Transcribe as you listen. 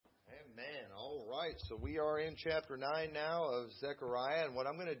right, so we are in chapter 9 now of Zechariah, and what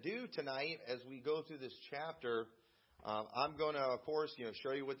I'm going to do tonight as we go through this chapter, I'm going to, of course,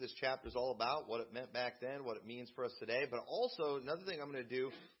 show you what this chapter is all about, what it meant back then, what it means for us today, but also another thing I'm going to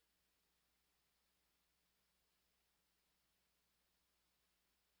do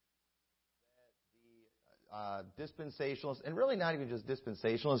dispensationalists, and really not even just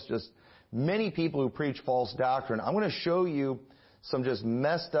dispensationalists, just many people who preach false doctrine. I'm going to show you some just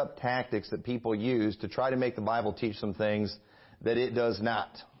messed up tactics that people use to try to make the Bible teach some things that it does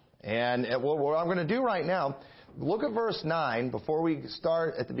not. And what I'm going to do right now, look at verse 9 before we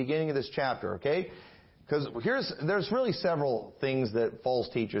start at the beginning of this chapter, okay? Because there's really several things that false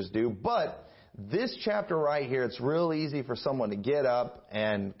teachers do, but this chapter right here, it's real easy for someone to get up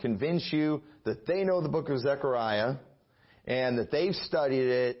and convince you that they know the book of Zechariah and that they've studied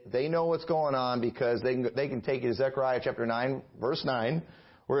it, they know what's going on, because they can take you to Zechariah chapter 9, verse 9,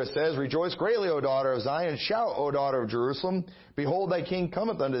 where it says, "Rejoice greatly, O daughter of Zion, shout, O daughter of Jerusalem. Behold, thy king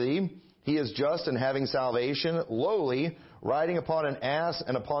cometh unto thee. He is just and having salvation, lowly, riding upon an ass,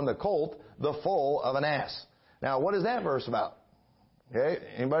 and upon the colt, the foal of an ass." Now, what is that verse about? Okay,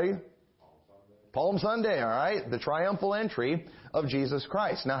 anybody? Palm Sunday, all right? The triumphal entry of Jesus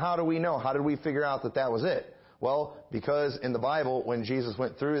Christ. Now, how do we know? How did we figure out that that was it? Well, because in the Bible, when Jesus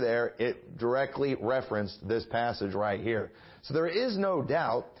went through there, it directly referenced this passage right here. So there is no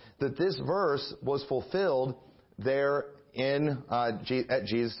doubt that this verse was fulfilled there at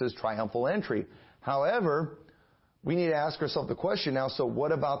Jesus' triumphal entry. However, we need to ask ourselves the question now, so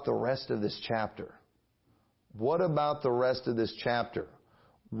what about the rest of this chapter? What about the rest of this chapter?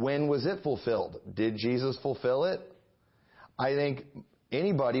 When was it fulfilled? Did Jesus fulfill it? I think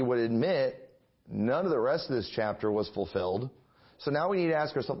anybody would admit none of the rest of this chapter was fulfilled. So now we need to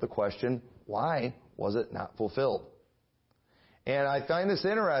ask ourselves the question, why was it not fulfilled? And I find this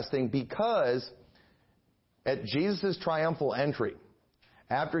interesting because at Jesus' triumphal entry,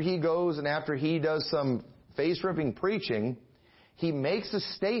 after he goes and after he does some face-ripping preaching, he makes a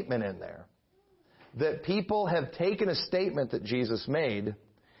statement in there that people have taken a statement that Jesus made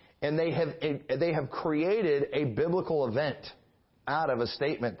and they have created a biblical event out of a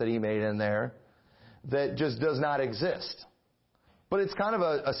statement that he made in there that just does not exist. But it's kind of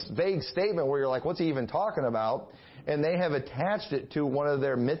a vague statement where you're like, what's he even talking about? And they have attached it to one of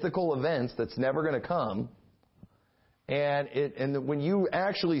their mythical events that's never going to come. And when you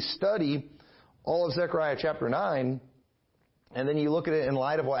actually study all of Zechariah chapter 9, and then you look at it in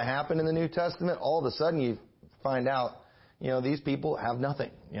light of what happened in the New Testament, all of a sudden you find out, these people have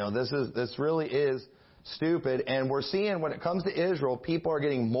nothing. This really is stupid. And we're seeing when it comes to Israel, people are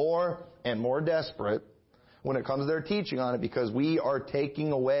getting more and more desperate when it comes to their teaching on it, because we are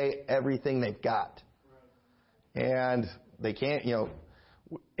taking away everything they've got. And they can't,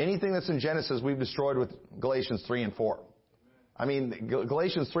 anything that's in Genesis we've destroyed with Galatians 3 and 4. I mean,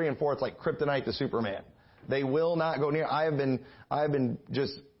 Galatians 3 and 4, it's like kryptonite to Superman. They will not go near. I have been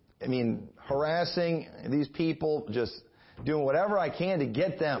harassing these people, just doing whatever I can to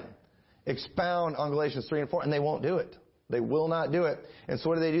get them expound on Galatians 3 and 4, and they won't do it. They will not do it. And so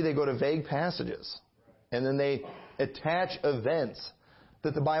what do? They go to vague passages, and then they attach events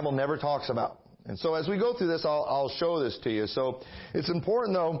that the Bible never talks about. And so as we go through this, I'll show this to you. So it's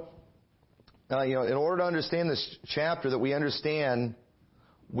important, though, in order to understand this chapter, that we understand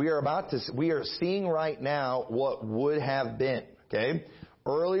we are seeing right now what would have been. Okay?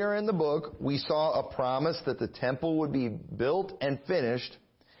 Earlier in the book, we saw a promise that the temple would be built and finished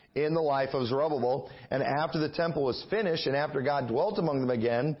in the life of Zerubbabel. And after the temple was finished and after God dwelt among them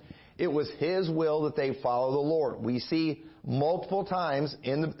again, it was His will that they follow the Lord. We see multiple times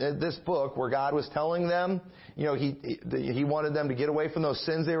in this book where God was telling them, He wanted them to get away from those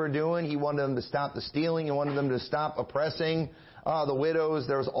sins they were doing. He wanted them to stop the stealing. He wanted them to stop oppressing the widows.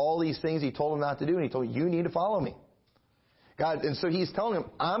 There was all these things He told them not to do. And He told them, you need to follow me. God, and so He's telling them,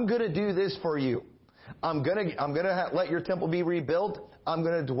 I'm going to do this for you. I'm going to let your temple be rebuilt. I'm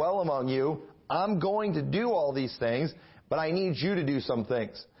going to dwell among you. I'm going to do all these things, but I need you to do some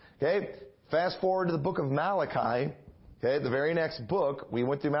things. Okay? Fast forward to the book of Malachi. Okay, the very next book. We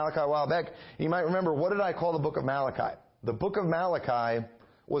went through Malachi a while back. You might remember, what did I call the book of Malachi? The book of Malachi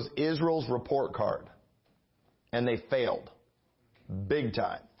was Israel's report card. And they failed. Big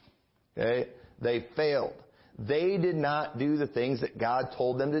time. Okay? They failed. They did not do the things that God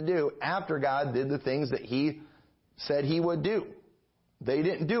told them to do after God did the things that He said He would do. They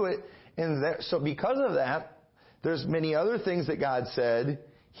didn't do it. And so because of that, there's many other things that God said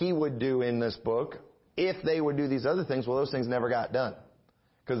He would do in this book. If they would do these other things, well, those things never got done,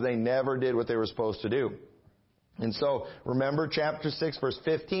 because they never did what they were supposed to do. And so, remember chapter 6, verse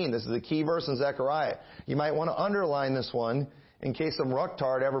 15. This is the key verse in Zechariah. You might want to underline this one in case some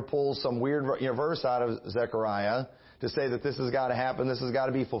rucktard ever pulls some weird verse out of Zechariah to say that this has got to happen, this has got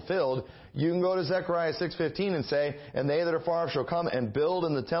to be fulfilled. You can go to Zechariah 6:15 and say, "And they that are far off shall come and build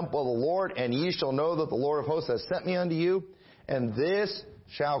in the temple of the Lord, and ye shall know that the Lord of hosts has sent me unto you. And this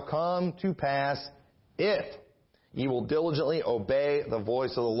shall come to pass if ye will diligently obey the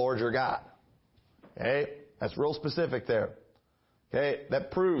voice of the Lord your God." Okay? That's real specific there. Okay? That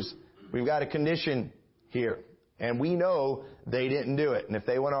proves we've got a condition here. And we know they didn't do it. And if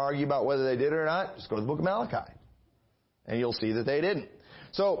they want to argue about whether they did it or not, just go to the book of Malachi. And you'll see that they didn't.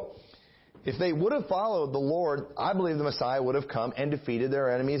 So, if they would have followed the Lord, I believe the Messiah would have come and defeated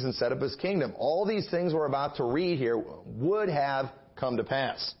their enemies and set up His kingdom. All these things we're about to read here would have come to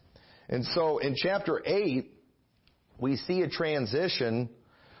pass. And so, in chapter 8, we see a transition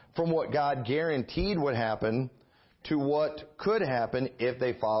from what God guaranteed would happen to what could happen if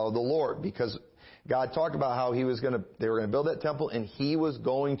they followed the Lord. Because God talked about how they were going to build that temple and He was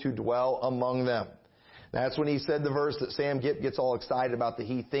going to dwell among them. That's when He said the verse that Sam Gipp gets all excited about that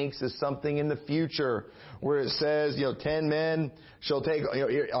he thinks is something in the future, where it says, 10 men shall take,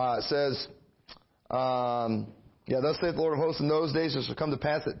 it says, thus saith the Lord of hosts, in those days it shall come to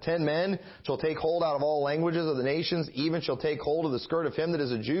pass that 10 men shall take hold out of all languages of the nations, even shall take hold of the skirt of him that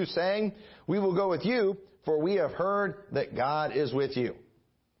is a Jew, saying, we will go with you, for we have heard that God is with you.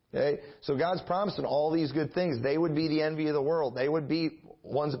 Okay? So God's promising all these good things. They would be the envy of the world. They would be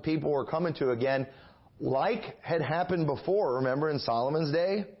ones that people were coming to again. Like had happened before, remember in Solomon's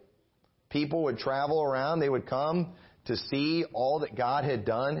day? People would travel around, they would come to see all that God had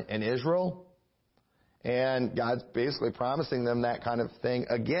done in Israel. And God's basically promising them that kind of thing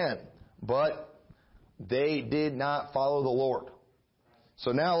again. But they did not follow the Lord.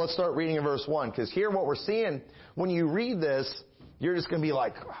 So now let's start reading in verse 1. Because here what we're seeing, when you read this, you're just going to be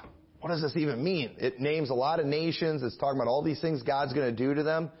like, what does this even mean? It names a lot of nations. It's talking about all these things God's going to do to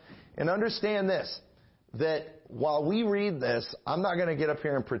them. And understand this, that while we read this, I'm not going to get up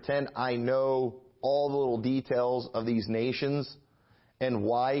here and pretend I know all the little details of these nations and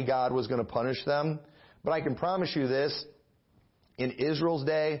why God was going to punish them. But I can promise you this, in Israel's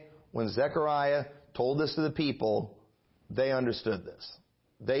day, when Zechariah told this to the people, they understood this.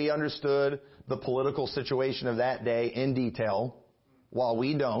 They understood the political situation of that day in detail, while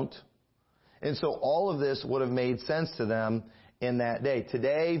we don't. And so all of this would have made sense to them in that day.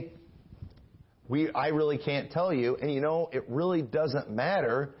 Today, I really can't tell you, and it really doesn't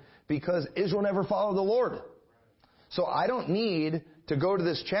matter because Israel never followed the Lord. So I don't need to go to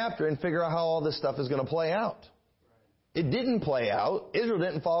this chapter and figure out how all this stuff is going to play out. It didn't play out. Israel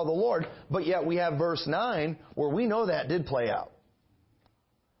didn't follow the Lord, but yet we have verse 9 where we know that did play out.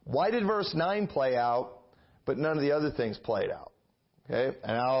 Why did verse 9 play out, but none of the other things played out? Okay,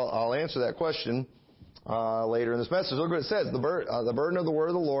 and I'll answer that question later in this message. Look what it says. The burden of the word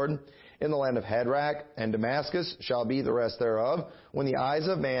of the Lord in the land of Hadrach and Damascus shall be the rest thereof, when the eyes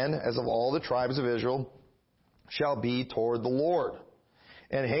of man, as of all the tribes of Israel, shall be toward the Lord.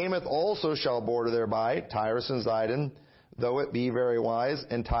 And Hamath also shall border thereby, Tyrus and Zidon, though it be very wise.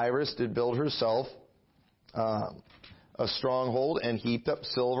 And Tyrus did build herself a stronghold, and heaped up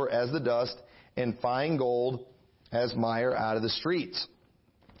silver as the dust, and fine gold as mire out of the streets.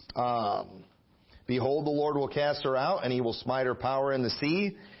 Behold, the Lord will cast her out, and He will smite her power in the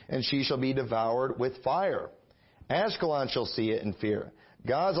sea, and she shall be devoured with fire. Ashkelon shall see it and fear.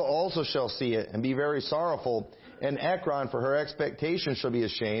 Gaza also shall see it and be very sorrowful. And Ekron for her expectation shall be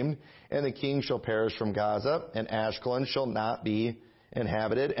ashamed, and the king shall perish from Gaza, and Ashkelon shall not be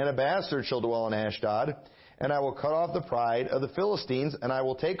inhabited, and a bastard shall dwell in Ashdod. And I will cut off the pride of the Philistines, and I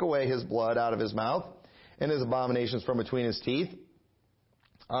will take away his blood out of his mouth, and his abominations from between his teeth.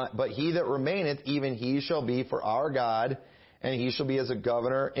 But he that remaineth, even he shall be for our God, and he shall be as a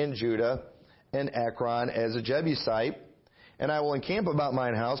governor in Judah, and Ekron as a Jebusite. And I will encamp about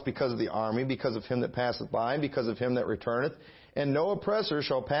mine house because of the army, because of him that passeth by, and because of him that returneth. And no oppressor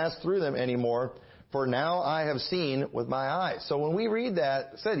shall pass through them any more, for now I have seen with my eyes. So when we read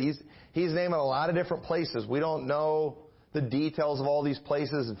that, it said he's naming a lot of different places. We don't know the details of all these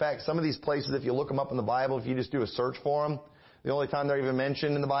places. In fact, some of these places, if you look them up in the Bible, if you just do a search for them, the only time they're even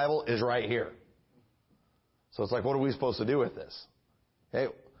mentioned in the Bible is right here. So it's like, what are we supposed to do with this?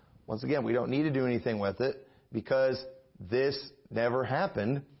 Okay, once again, we don't need to do anything with it because this never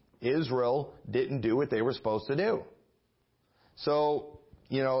happened. Israel didn't do what they were supposed to do. So,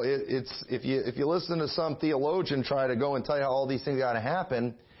 it's if you listen to some theologian try to go and tell you how all these things got to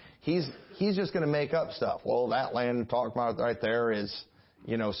happen, he's just going to make up stuff. Well, that land talked about right there is,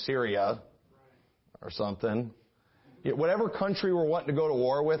 Syria or something. whatever country we're wanting to go to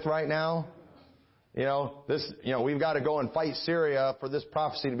war with right now, we've got to go and fight Syria for this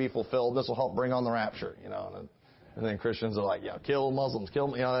prophecy to be fulfilled. This will help bring on the rapture, And then Christians are like, kill Muslims,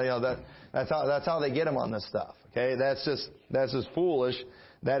 kill them. That's how they get them on this stuff. Okay, that's just foolish.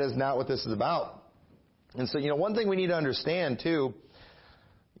 That is not what this is about. And so, one thing we need to understand too.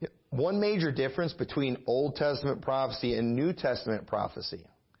 One major difference between Old Testament prophecy and New Testament prophecy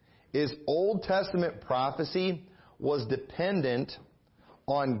is Old Testament prophecy was dependent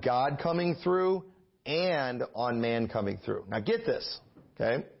on God coming through and on man coming through. Now get this,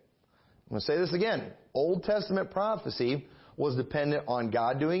 okay? I'm going to say this again. Old Testament prophecy was dependent on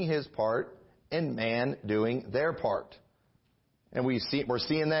God doing His part and man doing their part. And we're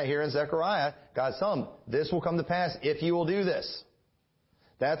seeing that here in Zechariah. God's telling them, this will come to pass if you will do this.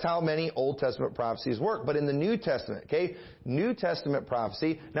 That's how many Old Testament prophecies work. But in the New Testament, okay, New Testament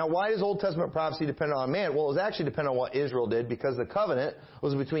prophecy. Now, why is Old Testament prophecy dependent on man? Well, it was actually dependent on what Israel did because the covenant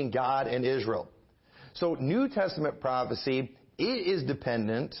was between God and Israel. So New Testament prophecy, it is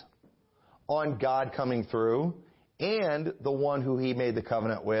dependent on God coming through and the one who He made the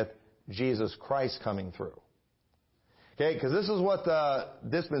covenant with, Jesus Christ, coming through. Okay, because this is what the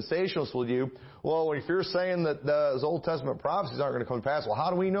dispensationalists will do. Well, if you're saying that those Old Testament prophecies aren't going to come to pass, well, how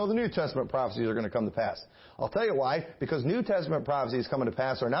do we know the New Testament prophecies are going to come to pass? I'll tell you why. Because New Testament prophecies coming to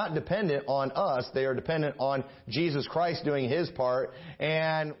pass are not dependent on us. They are dependent on Jesus Christ doing His part.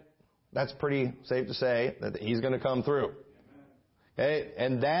 And that's pretty safe to say that He's going to come through. Okay,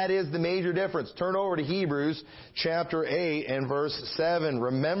 and that is the major difference. Turn over to Hebrews chapter 8 and verse 7.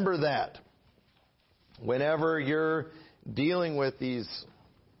 Remember that. Whenever you're dealing with these,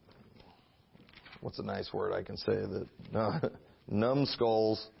 what's a nice word I can say, that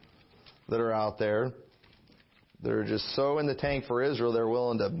numbskulls that are out there, they're just so in the tank for Israel, they're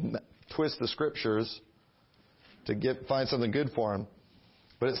willing to twist the scriptures to find something good for them.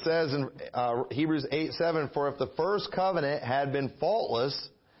 But it says in Hebrews 8:7, for if the first covenant had been faultless,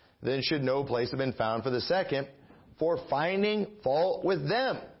 then should no place have been found for the second, for finding fault with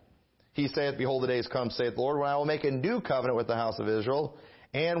them. He saith, behold, the days come, saith the Lord, when I will make a new covenant with the house of Israel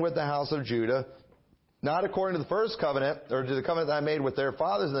and with the house of Judah, not according to the first covenant, or to the covenant that I made with their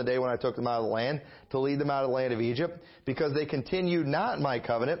fathers in the day when I took them out of the land, to lead them out of the land of Egypt, because they continued not in my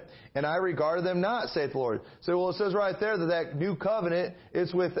covenant, and I regarded them not, saith the Lord. So, well, it says right there that new covenant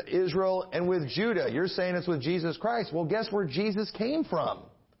is with Israel and with Judah. You're saying it's with Jesus Christ. Well, guess where Jesus came from?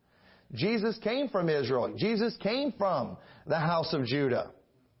 Jesus came from Israel. Jesus came from the house of Judah.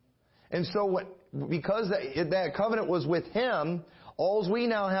 And so because that covenant was with Him, all we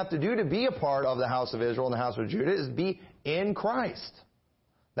now have to do to be a part of the house of Israel and the house of Judah is be in Christ.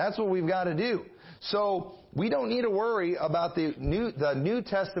 That's what we've got to do. So we don't need to worry about the New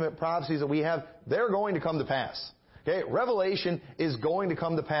Testament prophecies that we have. They're going to come to pass. Okay, Revelation is going to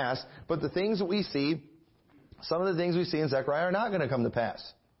come to pass, but the things that we see, some of the things we see in Zechariah are not going to come to pass.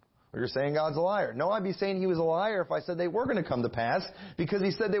 Or you're saying God's a liar. No, I'd be saying He was a liar if I said they were going to come to pass, because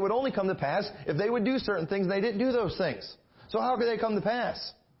He said they would only come to pass if they would do certain things and they didn't do those things. So how could they come to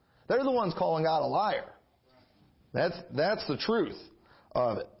pass? They're the ones calling God a liar. That's the truth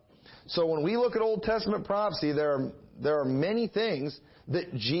of it. So when we look at Old Testament prophecy, there are many things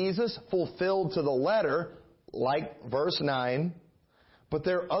that Jesus fulfilled to the letter, like verse 9, but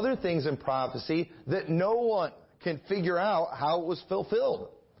there are other things in prophecy that no one can figure out how it was fulfilled.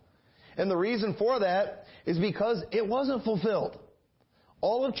 And the reason for that is because it wasn't fulfilled.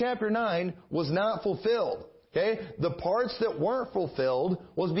 All of chapter 9 was not fulfilled. Okay? The parts that weren't fulfilled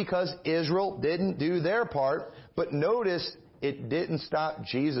was because Israel didn't do their part. But notice, it didn't stop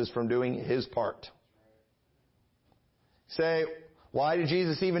Jesus from doing His part. Say, why did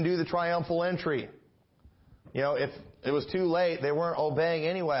Jesus even do the triumphal entry? If it was too late, they weren't obeying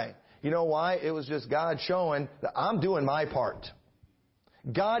anyway. You know why? It was just God showing that I'm doing my part.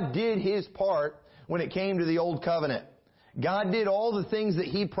 God did His part when it came to the Old Covenant. God did all the things that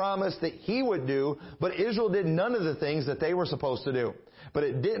He promised that He would do, but Israel did none of the things that they were supposed to do. But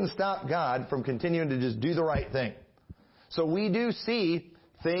it didn't stop God from continuing to just do the right thing. So we do see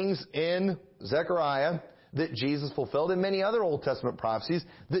things in Zechariah that Jesus fulfilled, and many other Old Testament prophecies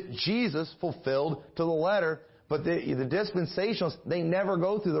that Jesus fulfilled to the letter. But the dispensationalists, they never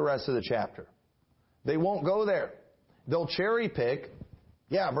go through the rest of the chapter. They won't go there. They'll cherry pick.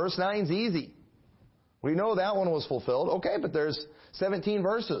 Yeah, verse 9's easy. We know that one was fulfilled. Okay, but there's 17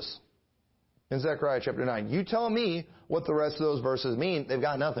 verses in Zechariah chapter 9. You tell me what the rest of those verses mean. They've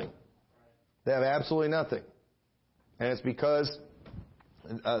got nothing. They have absolutely nothing. And it's because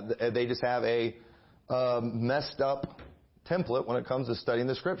they just have a messed up template when it comes to studying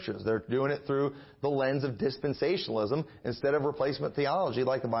the Scriptures. They're doing it through the lens of dispensationalism instead of replacement theology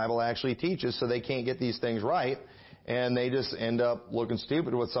like the Bible actually teaches, so they can't get these things right, and they just end up looking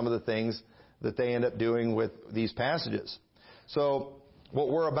stupid with some of the things that they end up doing with these passages. So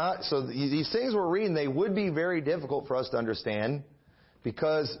these things we're reading, they would be very difficult for us to understand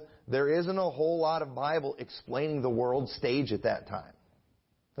because there isn't a whole lot of Bible explaining the world stage at that time.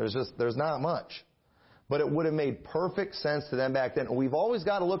 There's not much. But it would have made perfect sense to them back then. And we've always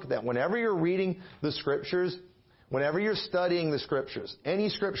got to look at that. Whenever you're reading the Scriptures, whenever you're studying the Scriptures, any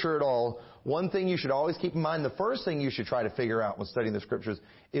Scripture at all, one thing you should always keep in mind, the first thing you should try to figure out when studying the Scriptures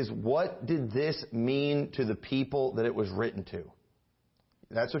is what did this mean to the people that it was written to?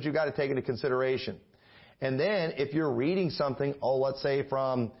 That's what you've got to take into consideration. And then if you're reading something, let's say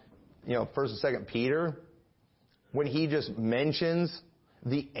from, 1st and 2nd Peter, when he just mentions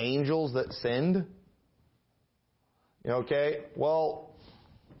the angels that sinned, okay, well,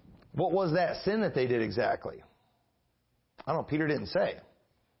 what was that sin that they did exactly? I don't know, Peter didn't say.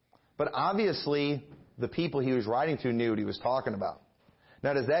 But obviously, the people he was writing to knew what he was talking about.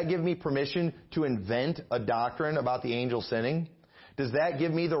 Now, does that give me permission to invent a doctrine about the angels sinning? Does that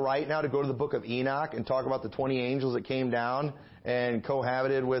give me the right now to go to the book of Enoch and talk about the 20 angels that came down and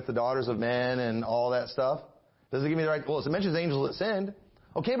cohabited with the daughters of men and all that stuff? Does it give me the right? Well, it mentions angels that sinned.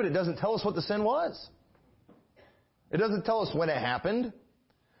 Okay, but it doesn't tell us what the sin was. It doesn't tell us when it happened.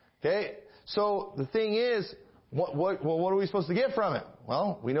 Okay? So the thing is, what are we supposed to get from it?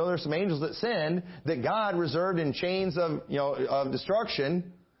 Well, we know there's some angels that sinned that God reserved in chains of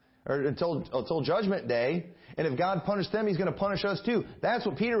destruction or until judgment day. And if God punished them, He's going to punish us too. That's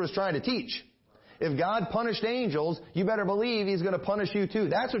what Peter was trying to teach. If God punished angels, you better believe He's going to punish you too.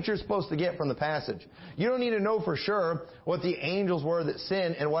 That's what you're supposed to get from the passage. You don't need to know for sure what the angels were that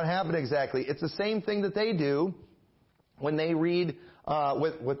sinned and what happened exactly. It's the same thing that they do when they read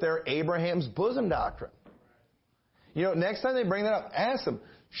with their Abraham's bosom doctrine. Next time they bring that up, ask them,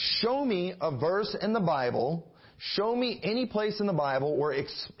 show me a verse in the Bible, show me any place in the Bible where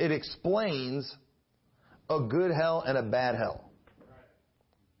it explains a good hell and a bad hell.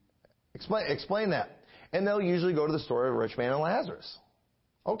 Explain that. And they'll usually go to the story of a rich man and Lazarus.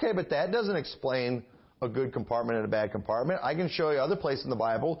 Okay, but that doesn't explain a good compartment and a bad compartment. I can show you other places in the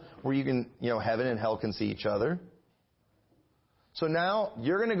Bible where you can, heaven and hell can see each other. So now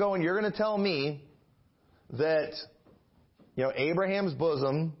you're going to go and you're going to tell me that, Abraham's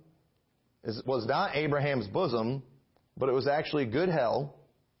bosom was not Abraham's bosom, but it was actually good hell.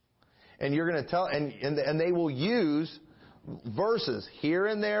 And you're going to tell, and they will use verses here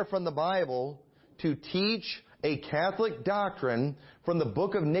and there from the Bible to teach a Catholic doctrine from the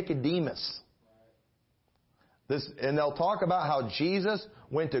book of Nicodemus. And they'll talk about how Jesus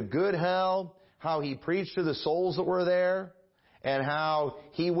went to good hell, how He preached to the souls that were there, and how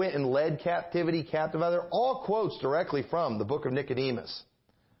He went and led captivity captive. They're all quotes directly from the book of Nicodemus.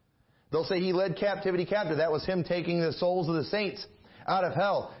 They'll say He led captivity captive. That was Him taking the souls of the saints out of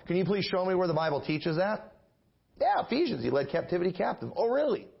hell. Can you please show me where the Bible teaches that? Yeah, Ephesians. He led captivity captive. Oh,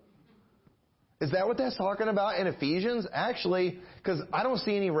 really? Is that what that's talking about in Ephesians? Actually, because I don't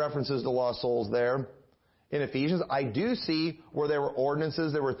see any references to lost souls there in Ephesians. I do see where there were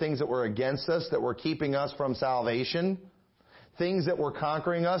ordinances, there were things that were against us, that were keeping us from salvation. Things that were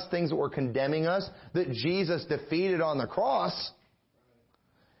conquering us, things that were condemning us, that Jesus defeated on the cross.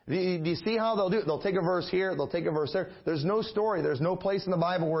 Do you see how they'll do it? They'll take a verse here, they'll take a verse there. There's no story, there's no place in the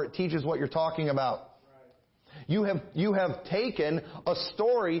Bible where it teaches what you're talking about. You have taken a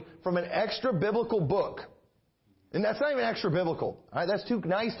story from an extra biblical book. And that's not even extra biblical. All right? That's too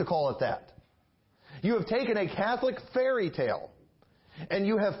nice to call it that. You have taken a Catholic fairy tale and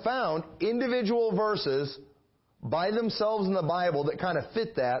you have found individual verses by themselves in the Bible that kind of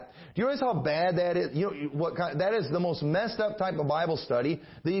fit that. Do you realize how bad that is? That is the most messed up type of Bible study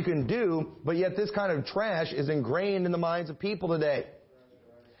that you can do, but yet this kind of trash is ingrained in the minds of people today.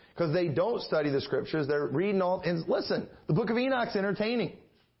 Because they don't study the Scriptures. They're reading all... And listen, the book of Enoch's entertaining.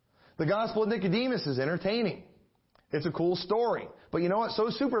 The Gospel of Nicodemus is entertaining. It's a cool story. But you know what? So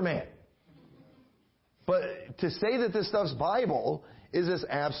is Superman. But to say that this stuff's Bible is just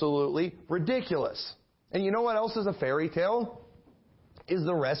absolutely ridiculous. And you know what else is a fairy tale? Is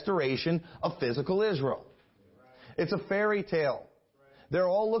the restoration of physical Israel. It's a fairy tale. They're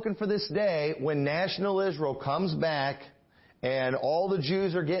all looking for this day when national Israel comes back and all the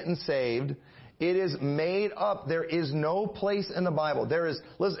Jews are getting saved. It is made up. There is no place in the Bible. There is,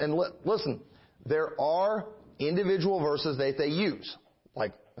 listen, there are individual verses that they use.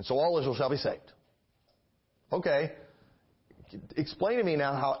 Like, and so all Israel shall be saved. Okay. Explain to me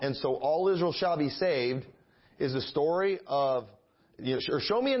now how, and so all Israel shall be saved, is the story of, or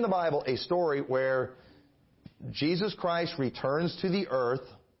show me in the Bible a story where Jesus Christ returns to the earth,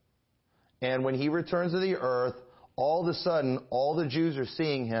 and when He returns to the earth, all of a sudden, all the Jews are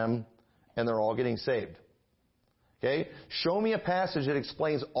seeing Him, and they're all getting saved. Okay? Show me a passage that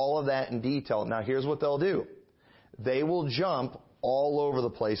explains all of that in detail. Now, here's what they'll do. They will jump all over the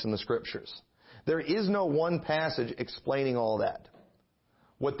place in the Scriptures. There is no one passage explaining all that.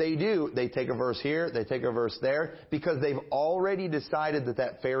 What they do, they take a verse here, they take a verse there, because they've already decided that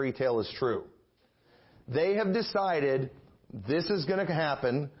that fairy tale is true. They have decided this is going to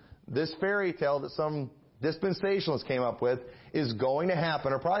happen. This fairy tale that some dispensationalist came up with is going to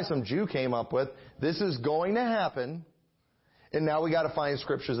happen, or probably some Jew came up with. This is going to happen, and now we got to find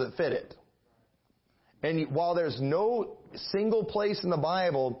scriptures that fit it. And while there's no single place in the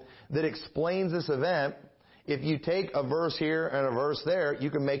Bible that explains this event, if you take a verse here and a verse there, you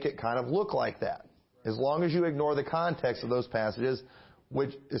can make it kind of look like that. As long as you ignore the context of those passages,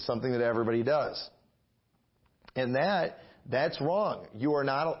 which is something that everybody does. And that's wrong. You're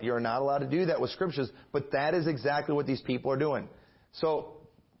not allowed to do that with scriptures, but that is exactly what these people are doing. So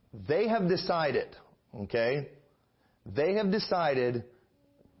they have decided, okay? They have decided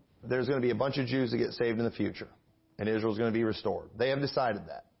there's going to be a bunch of Jews that get saved in the future, and Israel's going to be restored. They have decided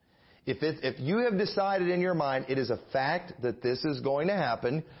that. If you have decided in your mind it is a fact that this is going to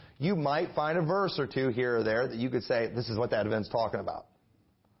happen, you might find a verse or two here or there that you could say, this is what that event's talking about.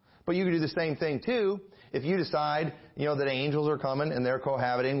 But you could do the same thing too if you decide, that angels are coming and they're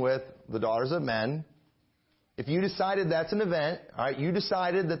cohabiting with the daughters of men. If you decided that's an event, all right, you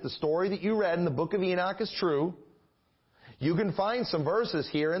decided that the story that you read in the book of Enoch is true, you can find some verses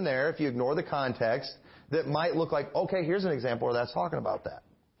here and there, if you ignore the context, that might look like, okay, here's an example where that's talking about that.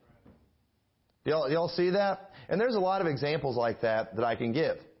 Y'all see that? And there's a lot of examples like that I can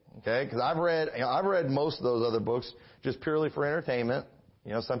give. Okay? Because I've read most of those other books just purely for entertainment.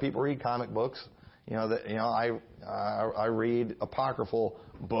 Some people read comic books. I read apocryphal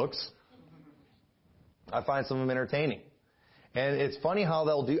books. I find some of them entertaining. And it's funny how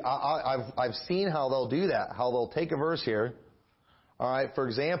they'll do, I've seen how they'll do that, how they'll take a verse here. All right, for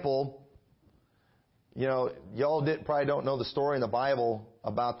example, y'all probably don't know the story in the Bible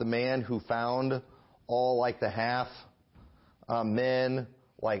about the man who found all like the half men,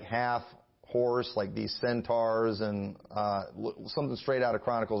 like half horse, like these centaurs and something straight out of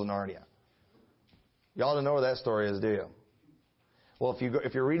Chronicles of Narnia. Y'all don't know where that story is, do you? Well,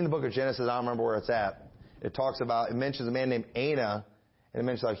 if you're reading the book of Genesis, I don't remember where it's at. It mentions a man named Anna, and it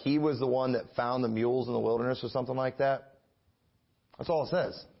mentions how he was the one that found the mules in the wilderness or something like that. That's all it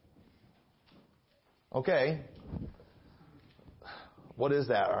says. Okay. What is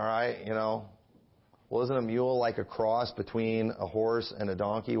that, all right? Well, isn't a mule like a cross between a horse and a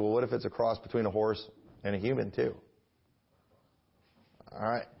donkey? Well, what if it's a cross between a horse and a human, too? All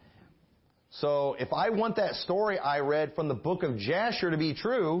right. So if I want that story I read from the book of Jasher to be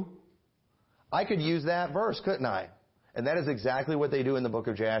true, I could use that verse, couldn't I? And that is exactly what they do in the book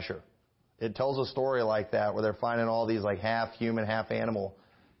of Jasher. It tells a story like that where they're finding all these like half human, half animal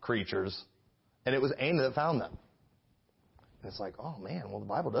creatures. And it was Anna that found them. And it's like, oh man, well the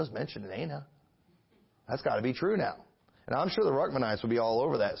Bible does mention Anna. That's got to be true now. And I'm sure the Ruckmanites would be all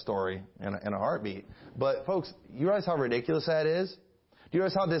over that story in a heartbeat. But folks, you realize how ridiculous that is? Do you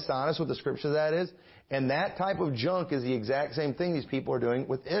realize how dishonest with the scripture that is? And that type of junk is the exact same thing these people are doing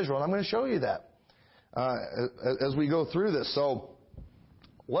with Israel. And I'm going to show you that as we go through this. So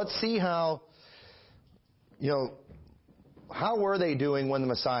let's see how were they doing when the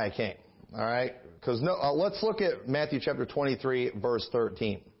Messiah came? All right? Because let's look at Matthew chapter 23, verse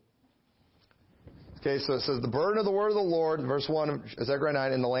 13. Okay, so it says, the burden of the word of the Lord, verse 1 of Zechariah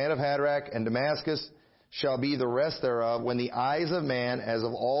 9, in the land of Hadrach and Damascus shall be the rest thereof, when the eyes of man, as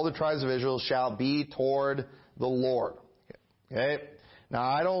of all the tribes of Israel, shall be toward the Lord. Okay? Now,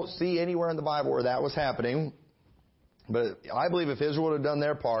 I don't see anywhere in the Bible where that was happening, but I believe if Israel would have done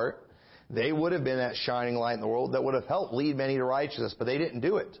their part, they would have been that shining light in the world that would have helped lead many to righteousness, but they didn't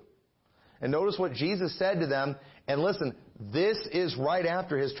do it. And notice what Jesus said to them, and listen, this is right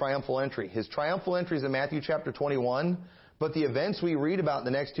after His triumphal entry. His triumphal entry is in Matthew chapter 21, but the events we read about in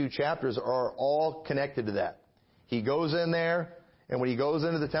the next two chapters are all connected to that. He goes in there, and when He goes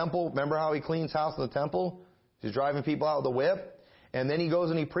into the temple, remember how He cleans house in the temple? He's driving people out with a whip. And then He goes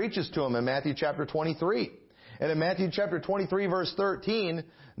and He preaches to them in Matthew chapter 23. And in Matthew chapter 23, verse 13,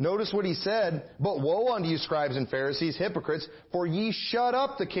 notice what he said, "But woe unto you, scribes and Pharisees, hypocrites, for ye shut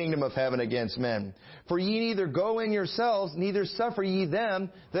up the kingdom of heaven against men. For ye neither go in yourselves, neither suffer ye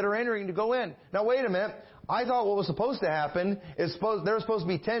them that are entering to go in." Now wait a minute. I thought what was supposed to happen is there were supposed to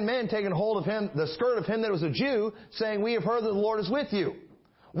be 10 men taking hold of him, the skirt of him that was a Jew, saying, "We have heard that the Lord is with you,"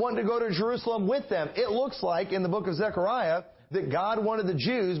 wanting to go to Jerusalem with them. It looks like in the book of Zechariah that God wanted the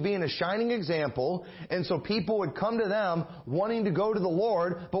Jews being a shining example, and so people would come to them wanting to go to the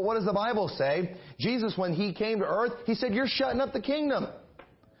Lord. But what does the Bible say? Jesus, when He came to earth, He said, "You're shutting up the kingdom.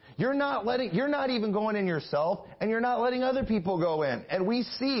 You're not even going in yourself, and you're not letting other people go in." And we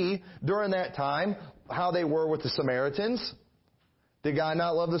see during that time how they were with the Samaritans. Did God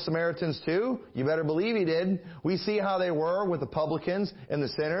not love the Samaritans too? You better believe He did. We see how they were with the publicans and the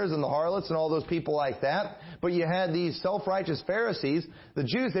sinners and the harlots and all those people like that. But you had these self-righteous Pharisees, the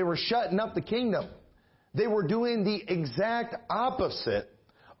Jews, they were shutting up the kingdom. They were doing the exact opposite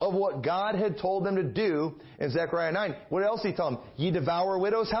of what God had told them to do in Zechariah 9. What else did He tell them? "Ye devour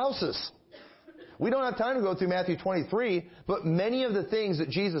widows' houses." We don't have time to go through Matthew 23, but many of the things that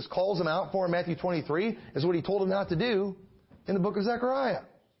Jesus calls them out for in Matthew 23 is what He told them not to do in the book of Zechariah.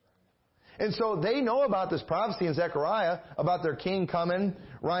 And so they know about this prophecy in Zechariah about their king coming,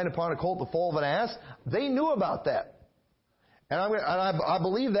 riding upon a colt, the foal of an ass. They knew about that. And I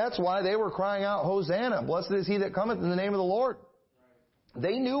believe that's why they were crying out, "Hosanna, blessed is he that cometh in the name of the Lord."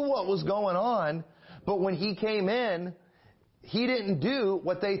 They knew what was going on, but when He came in, He didn't do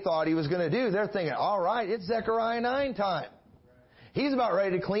what they thought He was going to do. They're thinking, all right, it's Zechariah 9 time. He's about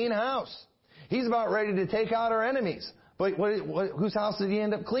ready to clean house. He's about ready to take out our enemies. But whose house did He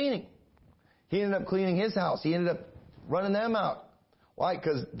end up cleaning? He ended up cleaning His house. He ended up running them out. Why?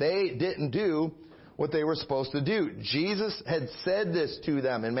 Because they didn't do what they were supposed to do. Jesus had said this to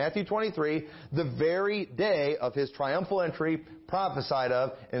them in Matthew 23, the very day of His triumphal entry prophesied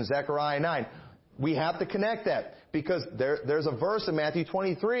of in Zechariah 9. We have to connect that because there's a verse in Matthew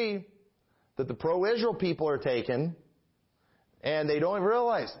 23 that the pro-Israel people are taking and they don't even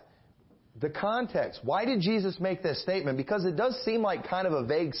realize the context. Why did Jesus make this statement? Because it does seem like kind of a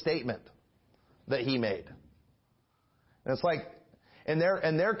vague statement that He made. And it's like, and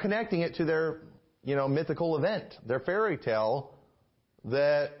they're connecting it to their, mythical event, their fairy tale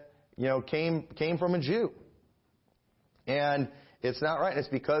that, came from a Jew. And it's not right. It's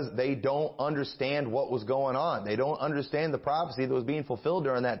because they don't understand what was going on. They don't understand the prophecy that was being fulfilled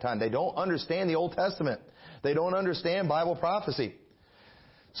during that time. They don't understand the Old Testament. They don't understand Bible prophecy.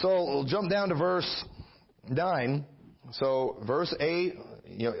 So we'll jump down to verse 9. So verse 8,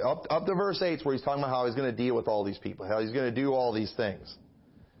 up to verse 8 is where He's talking about how He's going to deal with all these people, how He's going to do all these things.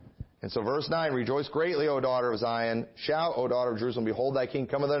 And so verse 9, "Rejoice greatly, O daughter of Zion. Shout, O daughter of Jerusalem. Behold, thy king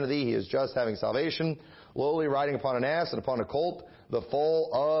cometh unto thee. He is just, having salvation, lowly, riding upon an ass, and upon a colt, the foal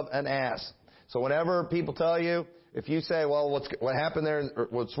of an ass." So whenever people tell you, if you say, well, what happened there, or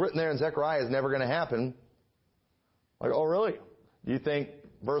what's written there in Zechariah is never going to happen, like, oh, really? Do you think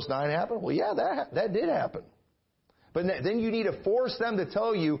verse 9 happened? Well, yeah, that did happen. But then you need to force them to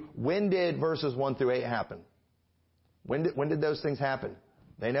tell you, when did verses 1 through 8 happen? When did those things happen?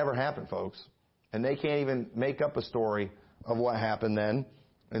 They never happened, folks. And they can't even make up a story of what happened then.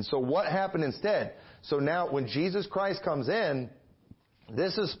 And so what happened instead? So now when Jesus Christ comes in,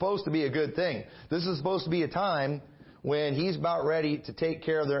 this is supposed to be a good thing. This is supposed to be a time when He's about ready to take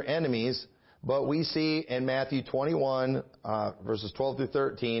care of their enemies. But we see in Matthew 21, verses 12 through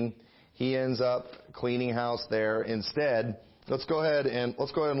 13, He ends up cleaning house there instead. Let's go ahead and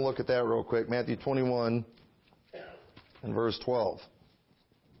look at that real quick. Matthew 21 and verse 12.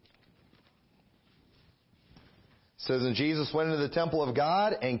 It says, "And Jesus went into the temple of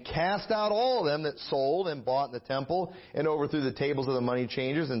God and cast out all of them that sold and bought in the temple, and overthrew the tables of the money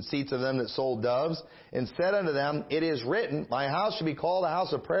changers and seats of them that sold doves, and said unto them, It is written, My house shall be called a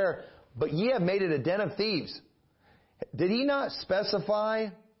house of prayer, but ye have made it a den of thieves." Did He not specify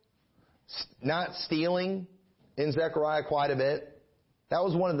not stealing in Zechariah quite a bit? That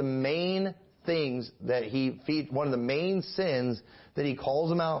was one of the main things that one of the main sins that He calls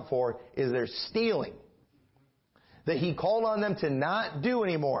them out for is their stealing. That He called on them to not do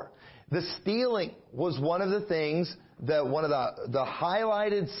anymore. The stealing was one of the things that one of the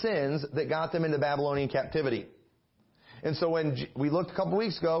highlighted sins that got them into Babylonian captivity. And so when we looked a couple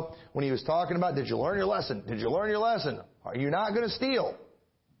weeks ago, when He was talking about, did you learn your lesson? Did you learn your lesson? Are you not going to steal?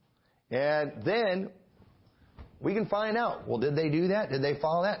 And then we can find out, well, did they do that? Did they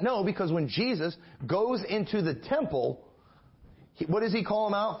follow that? No, because when Jesus goes into the temple, what does He call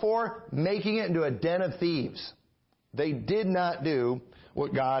them out for? Making it into a den of thieves. They did not do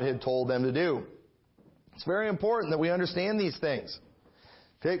what God had told them to do. It's very important that we understand these things.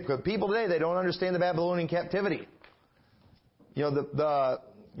 Okay? Because people today, they don't understand the Babylonian captivity.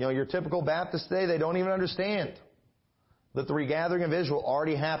 Your typical Baptist today, they don't even understand that the regathering of Israel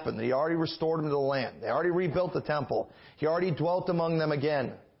already happened. That He already restored them to the land. They already rebuilt the temple. He already dwelt among them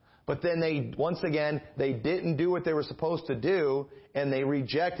again. But then they didn't do what they were supposed to do, and they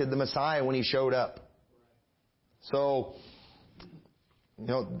rejected the Messiah when He showed up. So,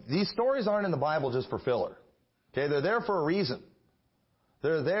 these stories aren't in the Bible just for filler. Okay, they're there for a reason.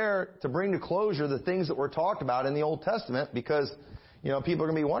 They're there to bring to closure the things that were talked about in the Old Testament, because, people are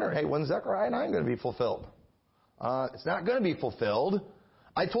going to be wondering, hey, when's Zechariah 9 going to be fulfilled? It's not going to be fulfilled.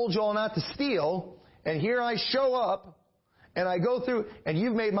 I told you all not to steal, and here I show up, and I go through, and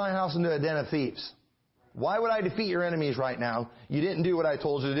you've made my house into a den of thieves. Why would I defeat your enemies right now? You didn't do what I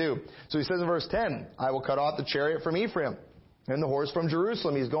told you to do. So He says in verse 10, I will cut off the chariot from Ephraim and the horse from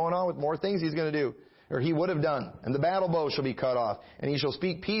Jerusalem. He's going on with more things He's going to do, or He would have done. And the battle bow shall be cut off. And He shall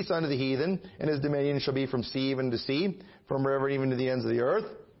speak peace unto the heathen, and His dominion shall be from sea even to sea, from river even to the ends of the earth.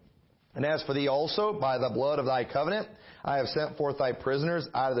 And as for thee also, by the blood of thy covenant, I have sent forth thy prisoners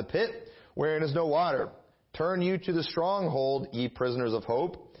out of the pit, wherein is no water. Turn you to the stronghold, ye prisoners of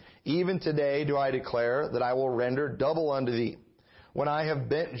hope. Even today do I declare that I will render double unto thee. When I have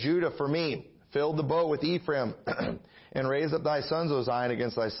bent Judah for me, filled the bow with Ephraim, and raised up thy sons, O Zion,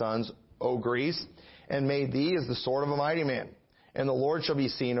 against thy sons, O Greece, and made thee as the sword of a mighty man. And the Lord shall be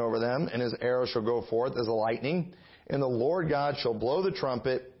seen over them, and His arrow shall go forth as a lightning. And the Lord God shall blow the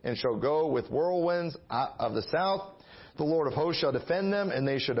trumpet, and shall go with whirlwinds out of the south. The Lord of hosts shall defend them, and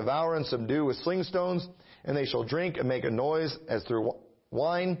they shall devour and subdue with slingstones. And they shall drink and make a noise as through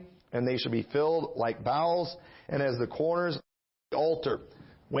wine, and they shall be filled like bowls, and as the corners of the altar.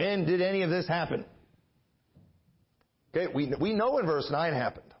 When did any of this happen? Okay, we know when verse 9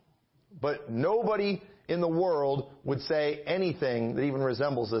 happened. But nobody in the world would say anything that even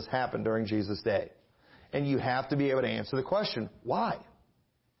resembles this happened during Jesus' day. And you have to be able to answer the question, why?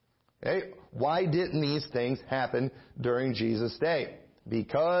 Okay? Why didn't these things happen during Jesus' day?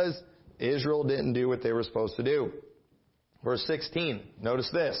 Because Israel didn't do what they were supposed to do. Verse 16, notice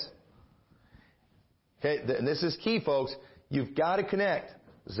this. Okay, and this is key, folks. You've got to connect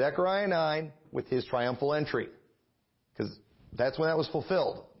Zechariah 9 with His triumphal entry, because that's when that was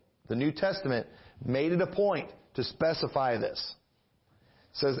fulfilled. The New Testament made it a point to specify this.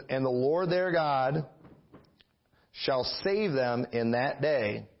 It says, and the Lord their God shall save them in that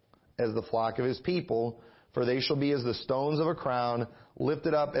day as the flock of His people, for they shall be as the stones of a crown,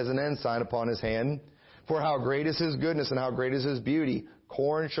 lifted up as an ensign upon His hand. For how great is His goodness, and how great is His beauty.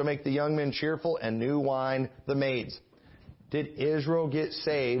 Corn shall make the young men cheerful, and new wine the maids. Did Israel get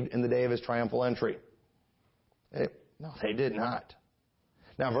saved in the day of His triumphal entry? No, they did not.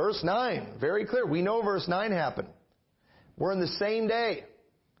 Now, verse 9, very clear. We know verse 9 happened. We're in the same day.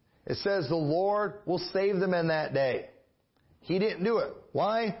 It says the Lord will save them in that day. He didn't do it.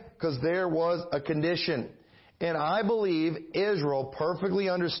 Why? Because there was a condition. And I believe Israel perfectly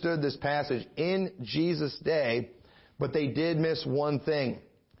understood this passage in Jesus' day, but they did miss one thing.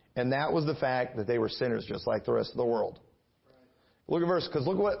 And that was the fact that they were sinners just like the rest of the world. Look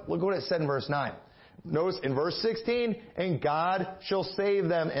what it said in verse 9. Notice in verse 16, and God shall save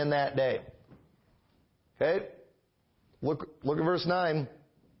them in that day. Okay? Look at verse 9.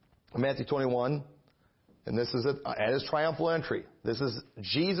 Matthew 21, and this is at His triumphal entry. This is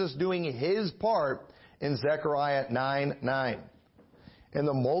Jesus doing His part in Zechariah 9:9. And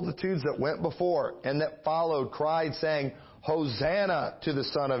the multitudes that went before and that followed cried, saying, Hosanna to the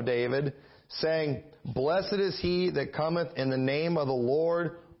Son of David, saying, Blessed is He that cometh in the name of the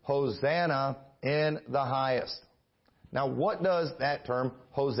Lord, Hosanna in the highest. Now, what does that term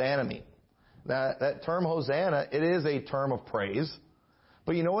Hosanna mean? That term Hosanna, it is a term of praise.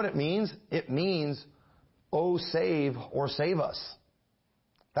 But you know what it means? It means, oh, save or save us.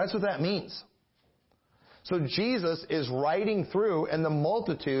 That's what that means. So Jesus is riding through, and the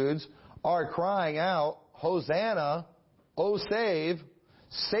multitudes are crying out, Hosanna, oh, save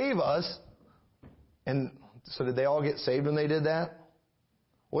us. And so did they all get saved when they did that?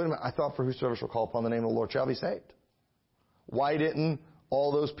 Wait a minute, I thought for whosoever shall call upon the name of the Lord shall be saved. Why didn't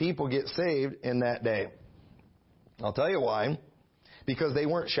all those people get saved in that day? I'll tell you why. Because they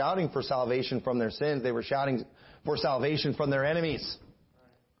weren't shouting for salvation from their sins. They were shouting for salvation from their enemies.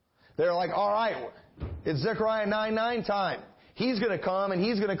 They're like, all right, it's Zechariah 9:9 time. He's going to come and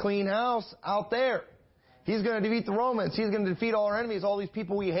He's going to clean house out there. He's going to defeat the Romans. He's going to defeat all our enemies, all these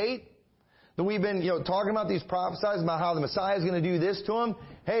people we hate. That we've been, talking about these prophecies about how the Messiah is going to do this to them.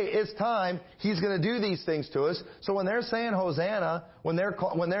 hey, it's time. He's going to do these things to us. So when they're saying Hosanna, when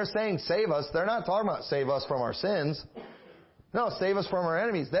they're saying save us, they're not talking about save us from our sins. No, save us from our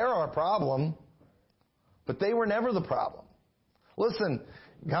enemies. They're our problem. But they were never the problem. Listen,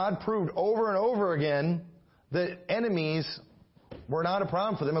 God proved over and over again that enemies were not a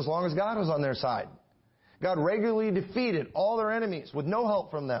problem for them as long as God was on their side. God regularly defeated all their enemies with no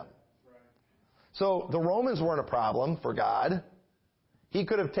help from them. So the Romans weren't a problem for God. He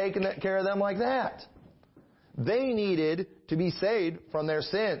could have taken care of them like that. They needed to be saved from their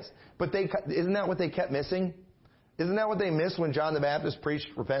sins. But isn't that what they kept missing? Isn't that what they missed when John the Baptist preached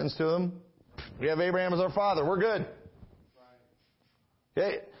repentance to them? We have Abraham as our father. We're good.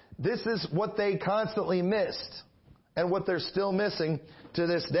 Okay? This is what they constantly missed and what they're still missing to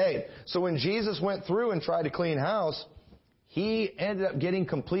this day. So when Jesus went through and tried to clean house, he ended up getting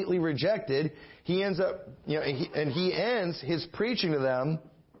completely rejected. He ends up, he ends his preaching to them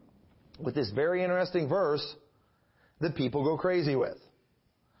with this very interesting verse that people go crazy with.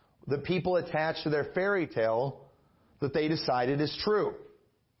 The people attach to their fairy tale that they decided is true.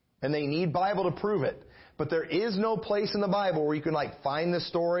 And they need Bible to prove it. But there is no place in the Bible where you can find this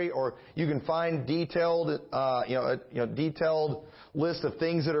story, or you can find detailed list of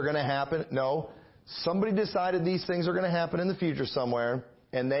things that are going to happen. No. Somebody decided these things are going to happen in the future somewhere,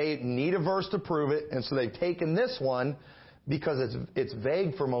 and they need a verse to prove it, and so they've taken this one because it's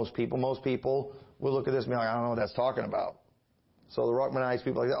vague for most people. Most people will look at this and be like, I don't know what that's talking about. So the Ruckmanites,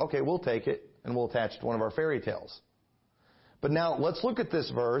 people like that, okay, we'll take it, and we'll attach it to one of our fairy tales. But now, let's look at this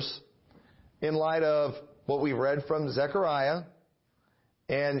verse in light of what we've read from Zechariah,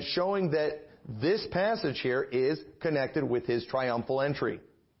 and showing that this passage here is connected with his triumphal entry.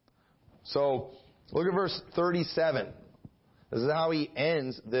 So, look at verse 37. This is how he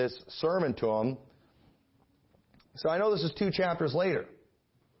ends this sermon to them. So I know this is 2 chapters later.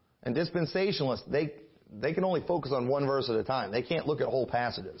 And dispensationalists, they can only focus on one verse at a time. They can't look at whole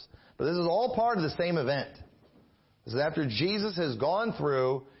passages. But this is all part of the same event. This is after Jesus has gone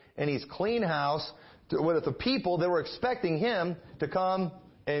through and he's cleaned house with the people that were expecting him to come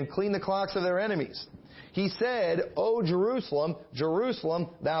and clean the clocks of their enemies. He said, O Jerusalem, Jerusalem,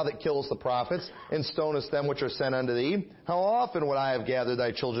 thou that killest the prophets, and stonest them which are sent unto thee, how often would I have gathered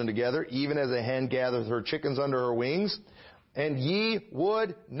thy children together, even as a hen gathereth her chickens under her wings? And ye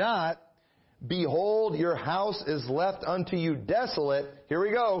would not. Behold, your house is left unto you desolate. Here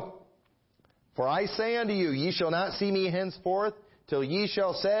we go. For I say unto you, ye shall not see me henceforth, till ye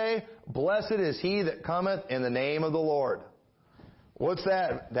shall say, Blessed is he that cometh in the name of the Lord. What's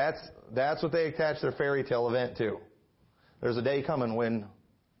that? That's what they attach their fairy tale event to. There's a day coming when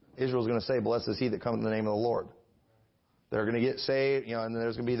Israel's going to say, Blessed is he that cometh in the name of the Lord. They're going to get saved, and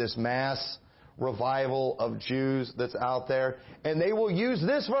there's going to be this mass revival of Jews that's out there. And they will use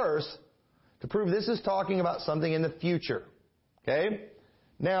this verse to prove this is talking about something in the future. Okay?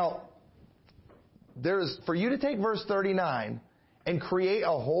 Now, for you to take verse 39 and create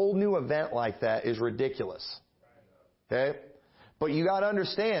a whole new event like that is ridiculous. Okay? But you got to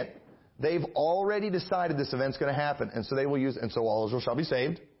understand, they've already decided this event's going to happen, and so they will use, and so all Israel shall be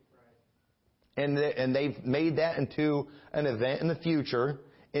saved. And they've made that into an event in the future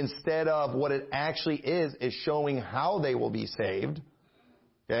instead of what it actually is showing how they will be saved.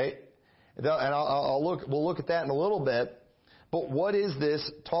 Okay, and we'll look at that in a little bit. But what is this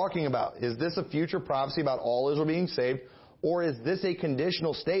talking about? Is this a future prophecy about all Israel being saved, or is this a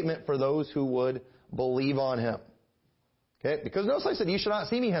conditional statement for those who would believe on him? Okay, because notice I said, "Ye shall not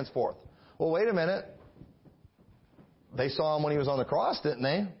see me henceforth." Well, wait a minute. They saw him when he was on the cross, didn't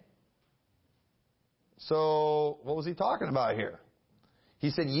they? So, what was he talking about here? He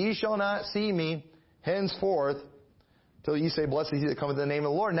said, Ye shall not see me henceforth till ye say, Blessed is he that cometh in the name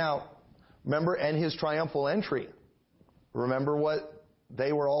of the Lord. Now, remember, in his triumphal entry, remember what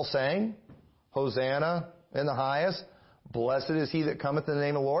they were all saying? Hosanna in the highest. Blessed is he that cometh in the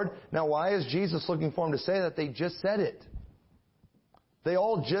name of the Lord. Now, why is Jesus looking for him to say that? They just said it. They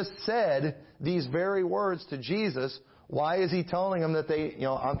all just said these very words to Jesus. Why is he telling them that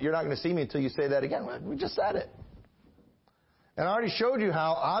you're not going to see me until you say that again? We just said it. And I already showed you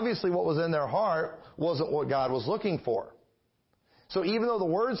how obviously what was in their heart wasn't what God was looking for. So even though the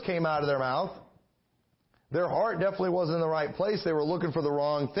words came out of their mouth, their heart definitely wasn't in the right place. They were looking for the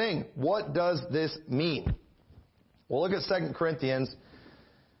wrong thing. What does this mean? Well, look at 2 Corinthians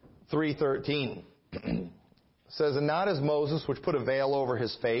 3:13. It says, And not as Moses, which put a veil over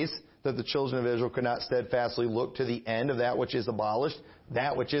his face, that the children of Israel could not steadfastly look to the end of that which is abolished.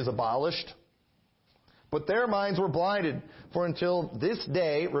 But their minds were blinded, for until this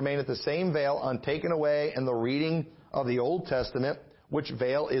day remaineth the same veil untaken away in the reading of the Old Testament, which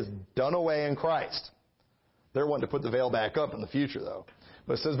veil is done away in Christ. They're wanting to put the veil back up in the future, though.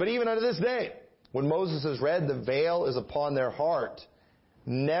 But it says, but even unto this day, when Moses has read, the veil is upon their heart.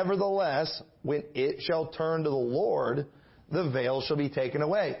 Nevertheless, when it shall turn to the Lord, the veil shall be taken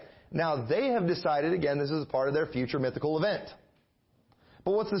away. Now, they have decided, again, this is part of their future mythical event.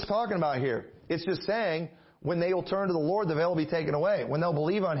 But what's this talking about here? It's just saying, when they will turn to the Lord, the veil will be taken away. When they'll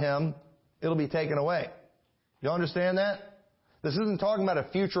believe on Him, it'll be taken away. You understand that? This isn't talking about a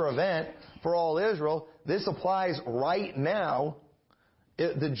future event for all Israel. This applies right now.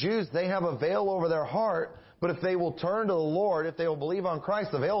 The Jews, they have a veil over their heart, but if they will turn to the Lord, if they will believe on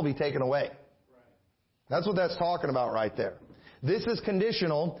Christ, the veil will be taken away. That's what that's talking about right there. This is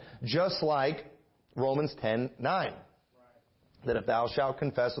conditional, just like Romans 10:9. That if thou shalt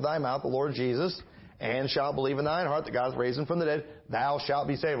confess with thy mouth the Lord Jesus, and shalt believe in thine heart that God has raised Him from the dead, thou shalt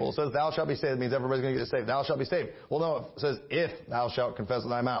be saved. Well, it says thou shalt be saved. It means everybody's going to get saved. Thou shalt be saved. Well, no, it says if thou shalt confess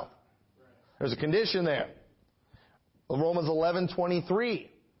with thy mouth. There's a condition there. Romans 11:23.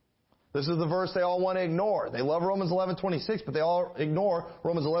 This is the verse they all want to ignore. They love Romans 11:26, but they all ignore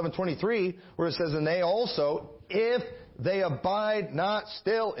Romans 11:23, where it says, and they also, if they abide not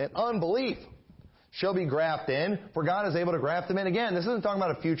still in unbelief, shall be grafted in, for God is able to graft them in again. This isn't talking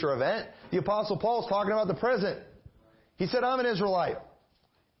about a future event. The Apostle Paul's talking about the present. He said, I'm an Israelite.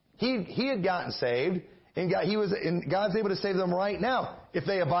 He had gotten saved, and God's able to save them right now, if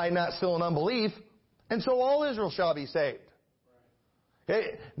they abide not still in unbelief, and so all Israel shall be saved.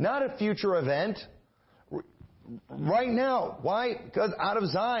 Okay? Not a future event. Right now. Why? Because out of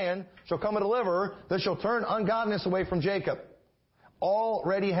Zion shall come a deliverer that shall turn ungodliness away from Jacob.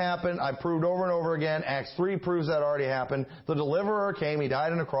 Already happened. I proved over and over again. Acts 3 proves that already happened. The deliverer came. He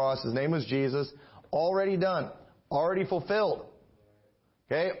died on a cross. His name was Jesus. Already done. Already fulfilled.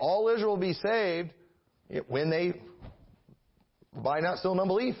 Okay? All Israel will be saved when they abide not still in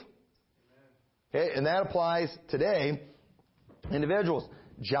unbelief. Okay? And that applies today. Individuals.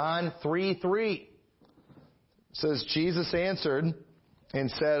 John 3:3 says, Jesus answered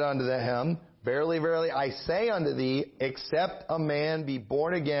and said unto them, verily, verily, I say unto thee, except a man be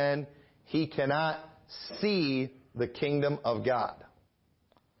born again, he cannot see the kingdom of God.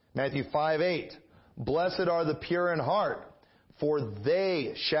 Matthew 5:8, blessed are the pure in heart, for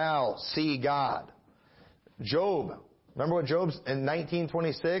they shall see God. Job, remember what Job's in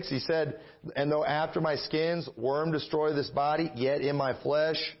 19:26, he said, and though after my skins worm destroy this body, yet in my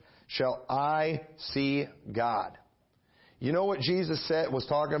flesh shall I see God. You know what Jesus was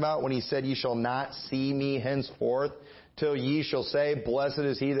talking about when He said, ye shall not see me henceforth till ye shall say, blessed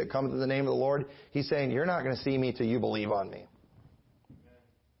is he that cometh in the name of the Lord. He's saying, you're not going to see me till you believe on me.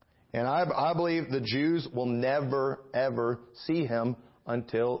 And I believe the Jews will never, ever see Him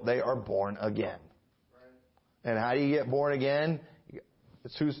until they are born again. And how do you get born again?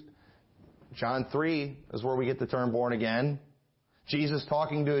 John 3 is where we get the term born again. Jesus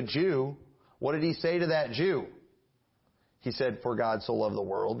talking to a Jew, what did He say to that Jew? He said, for God so loved the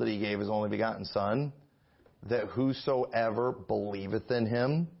world that He gave His only begotten Son, that whosoever believeth in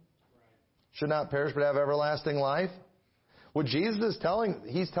Him should not perish but have everlasting life. What Jesus is telling,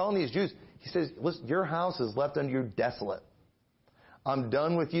 He's telling these Jews, He says, listen, your house is left unto you desolate. I'm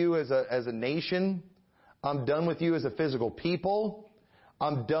done with you as a nation. I'm done with you as a physical people.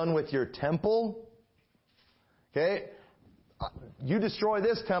 I'm done with your temple. Okay? You destroy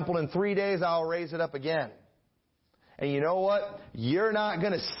this temple, in 3 days I'll raise it up again. And you know what? You're not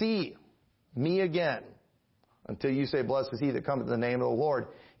going to see me again until you say, blessed is he that cometh in the name of the Lord.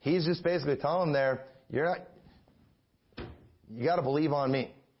 He's just basically telling them there, you got to believe on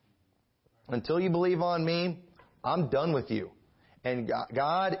me. Until you believe on me, I'm done with you. And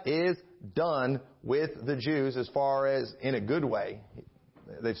God is done with the Jews as far as in a good way.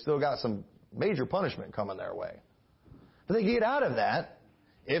 They've still got some major punishment coming their way. But they get out of that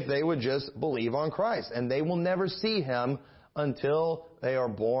if they would just believe on Christ. And they will never see Him until they are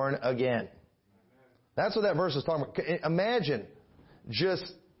born again. That's what that verse is talking about. Imagine just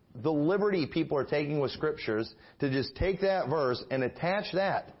the liberty people are taking with Scriptures to just take that verse and attach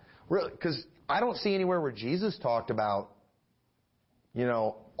that. Because I don't see anywhere where Jesus talked about,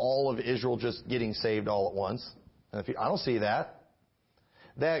 all of Israel just getting saved all at once. I don't see that.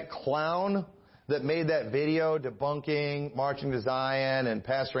 That clown that made that video debunking Marching to Zion and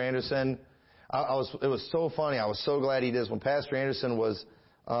Pastor Anderson, it was so funny. I was so glad he did this. When Pastor Anderson was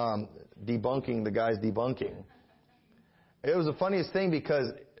debunking the guy's debunking, it was the funniest thing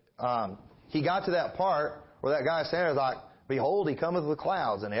because he got to that part where that guy standing there was like, behold, he cometh with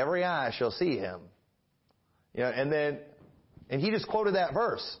clouds, and every eye shall see him. And he just quoted that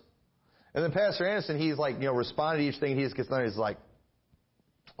verse. And then Pastor Anderson, he's like, responded to each thing. He just gets done. He's like,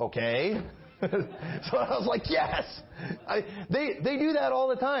 Okay. So I was like, yes. They do that all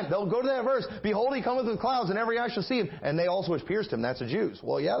the time. They'll go to that verse. Behold, he cometh with clouds, and every eye shall see him. And they also which pierced him. That's the Jews.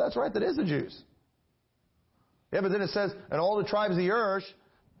 Well, yeah, that's right. That is the Jews. Yeah, but then it says, and all the tribes of the earth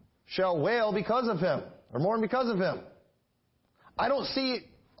shall wail because of him, or mourn because of him. I don't see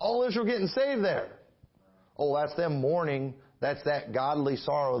all Israel getting saved there. Oh, that's them mourning. That's that godly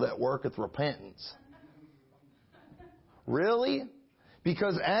sorrow that worketh repentance. Really?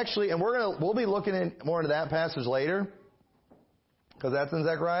 Because actually, and we'll be looking more into that passage later, because that's in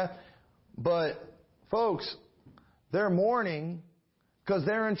Zechariah. But folks, they're mourning because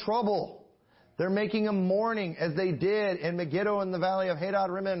they're in trouble. They're making a mourning as they did in Megiddo in the valley of Hadad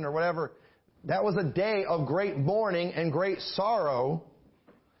Rimmon or whatever. That was a day of great mourning and great sorrow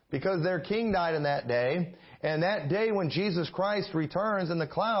because their king died in that day. And that day when Jesus Christ returns in the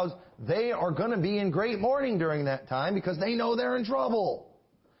clouds, they are going to be in great mourning during that time because they know they're in trouble.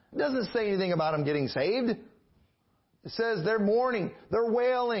 It doesn't say anything about them getting saved. It says they're mourning, they're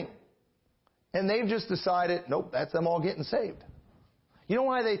wailing. And they've just decided, nope, that's them all getting saved. You know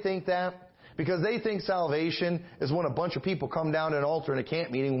why they think that? Because they think salvation is when a bunch of people come down to an altar in a camp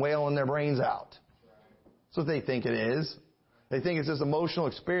meeting wailing their brains out. That's what they think it is. They think it's this emotional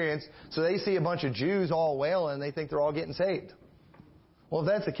experience. So they see a bunch of Jews all wailing and they think they're all getting saved. Well, if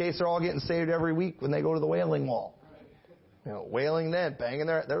that's the case, they're all getting saved every week when they go to the wailing wall. You know, wailing then, banging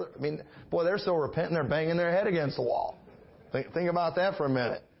they're so repentant they're banging their head against the wall. Think about that for a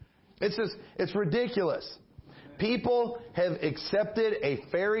minute. It's ridiculous. People have accepted a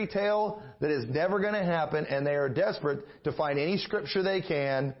fairy tale that is never going to happen, and they are desperate to find any scripture they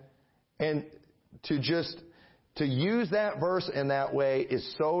can, and to use that verse in that way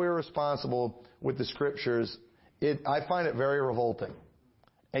is so irresponsible with the scriptures. I find it very revolting.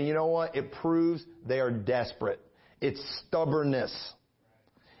 And you know what? It proves they are desperate. It's stubbornness.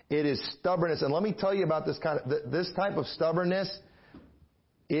 It is stubbornness. And let me tell you about this type of stubbornness.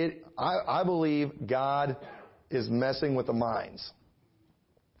 I believe God is messing with the minds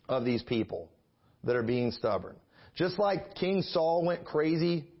of these people that are being stubborn. Just like King Saul went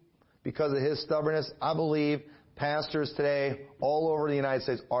crazy because of his stubbornness, I believe pastors today all over the United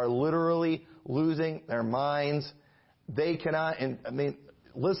States are literally losing their minds. They cannot,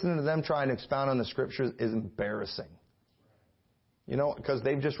 listening to them trying to expound on the scriptures is embarrassing. You know, because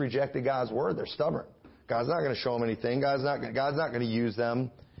they've just rejected God's word. They're stubborn. God's not going to show them anything. God's not going to use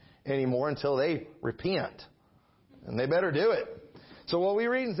them anymore until they repent. And they better do it. So what we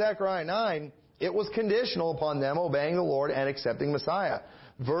read in Zechariah 9, it was conditional upon them obeying the Lord and accepting Messiah.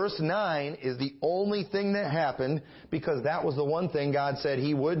 Verse 9 is the only thing that happened because that was the one thing God said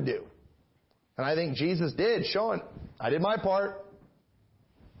He would do. And I think Jesus did, showing, I did my part.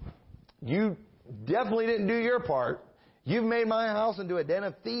 You definitely didn't do your part. You've made my house into a den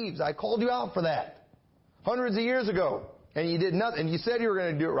of thieves. I called you out for that hundreds of years ago. And you did nothing. You said you were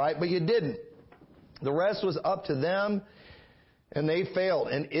going to do it right, but you didn't. The rest was up to them, and they failed.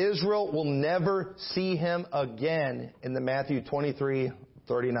 And Israel will never see Him again in the Matthew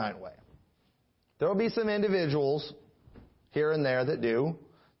 23:39 way. There will be some individuals here and there that do.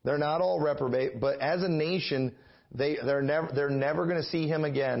 They're not all reprobate, but as a nation, they're never going to see Him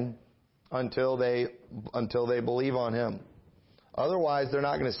again until they believe on Him. Otherwise, they're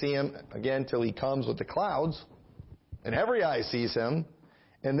not going to see Him again till He comes with the clouds, and every eye sees Him.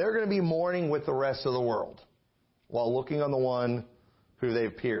 And they're going to be mourning with the rest of the world while looking on the one who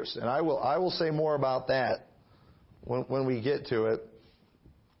they've pierced. And I will say more about that when we get to it.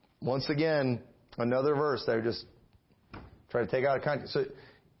 Once again, another verse that I just try to take out of context. So,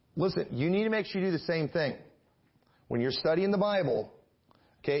 listen, you need to make sure you do the same thing. When you're studying the Bible,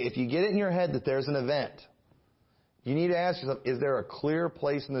 okay, if you get it in your head that there's an event, you need to ask yourself, is there a clear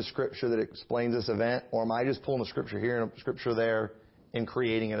place in the Scripture that explains this event? Or am I just pulling a Scripture here and a Scripture there in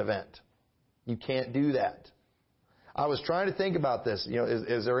creating an event? You can't do that. I was trying to think about this. You know,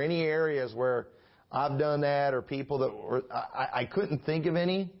 is there any areas where I've done that, or people that were, I couldn't think of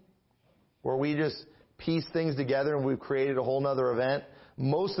any where we just piece things together and we've created a whole other event.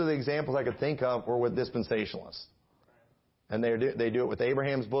 Most of the examples I could think of were with dispensationalists, and they do it with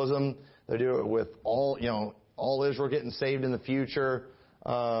Abraham's bosom. They do it with all Israel getting saved in the future.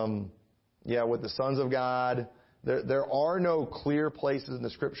 With the sons of God. There are no clear places in the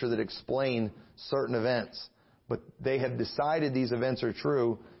Scripture that explain certain events. But they have decided these events are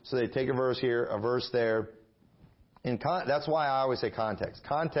true, so they take a verse here, a verse there. That's why I always say context.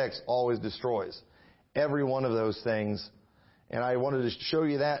 Context always destroys every one of those things. And I wanted to show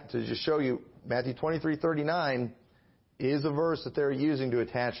you that, to just show you Matthew 23:39 is a verse that they're using to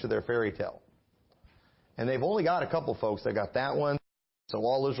attach to their fairy tale. And they've only got a couple folks that got that one. So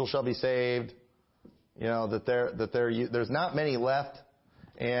all Israel shall be saved. You know, there's not many left.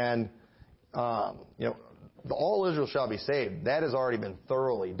 And, you know, the all Israel shall be saved, that has already been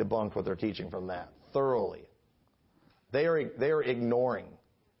thoroughly debunked what they're teaching from that. Thoroughly. They are ignoring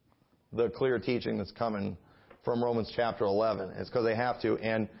the clear teaching that's coming from Romans chapter 11. It's because they have to.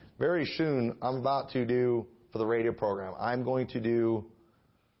 And very soon, I'm about to do, for the radio program, I'm going to do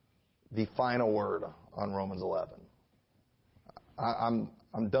the final word on Romans 11.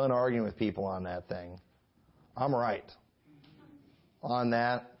 I'm done arguing with people on that thing. I'm right on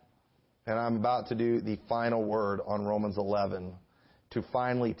that. And I'm about to do the final word on Romans 11 to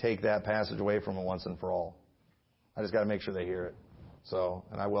finally take that passage away from them once and for all. I just got to make sure they hear it. So,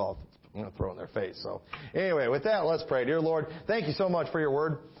 and I will. I'm going to throw it in their face. So, anyway, with that, let's pray. Dear Lord, thank you so much for your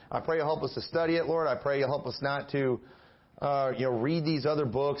word. I pray you'll help us to study it, Lord. I pray you'll help us not to, read these other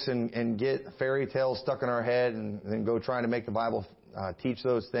books and get fairy tales stuck in our head and then go trying to make the Bible teach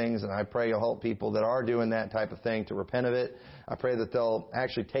those things. And I pray you'll help people that are doing that type of thing to repent of it. I pray that they'll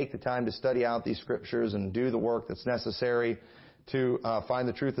actually take the time to study out these scriptures and do the work that's necessary to find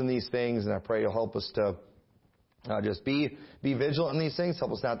the truth in these things. And I pray you'll help us to just be vigilant in these things.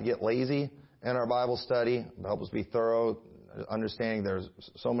 Help us not to get lazy in our Bible study. Help us be thorough, understanding there's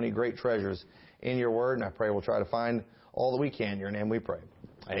so many great treasures in your word. And I pray we'll try to find all that we can. In your name we pray.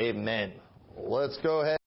 Amen. Let's go ahead.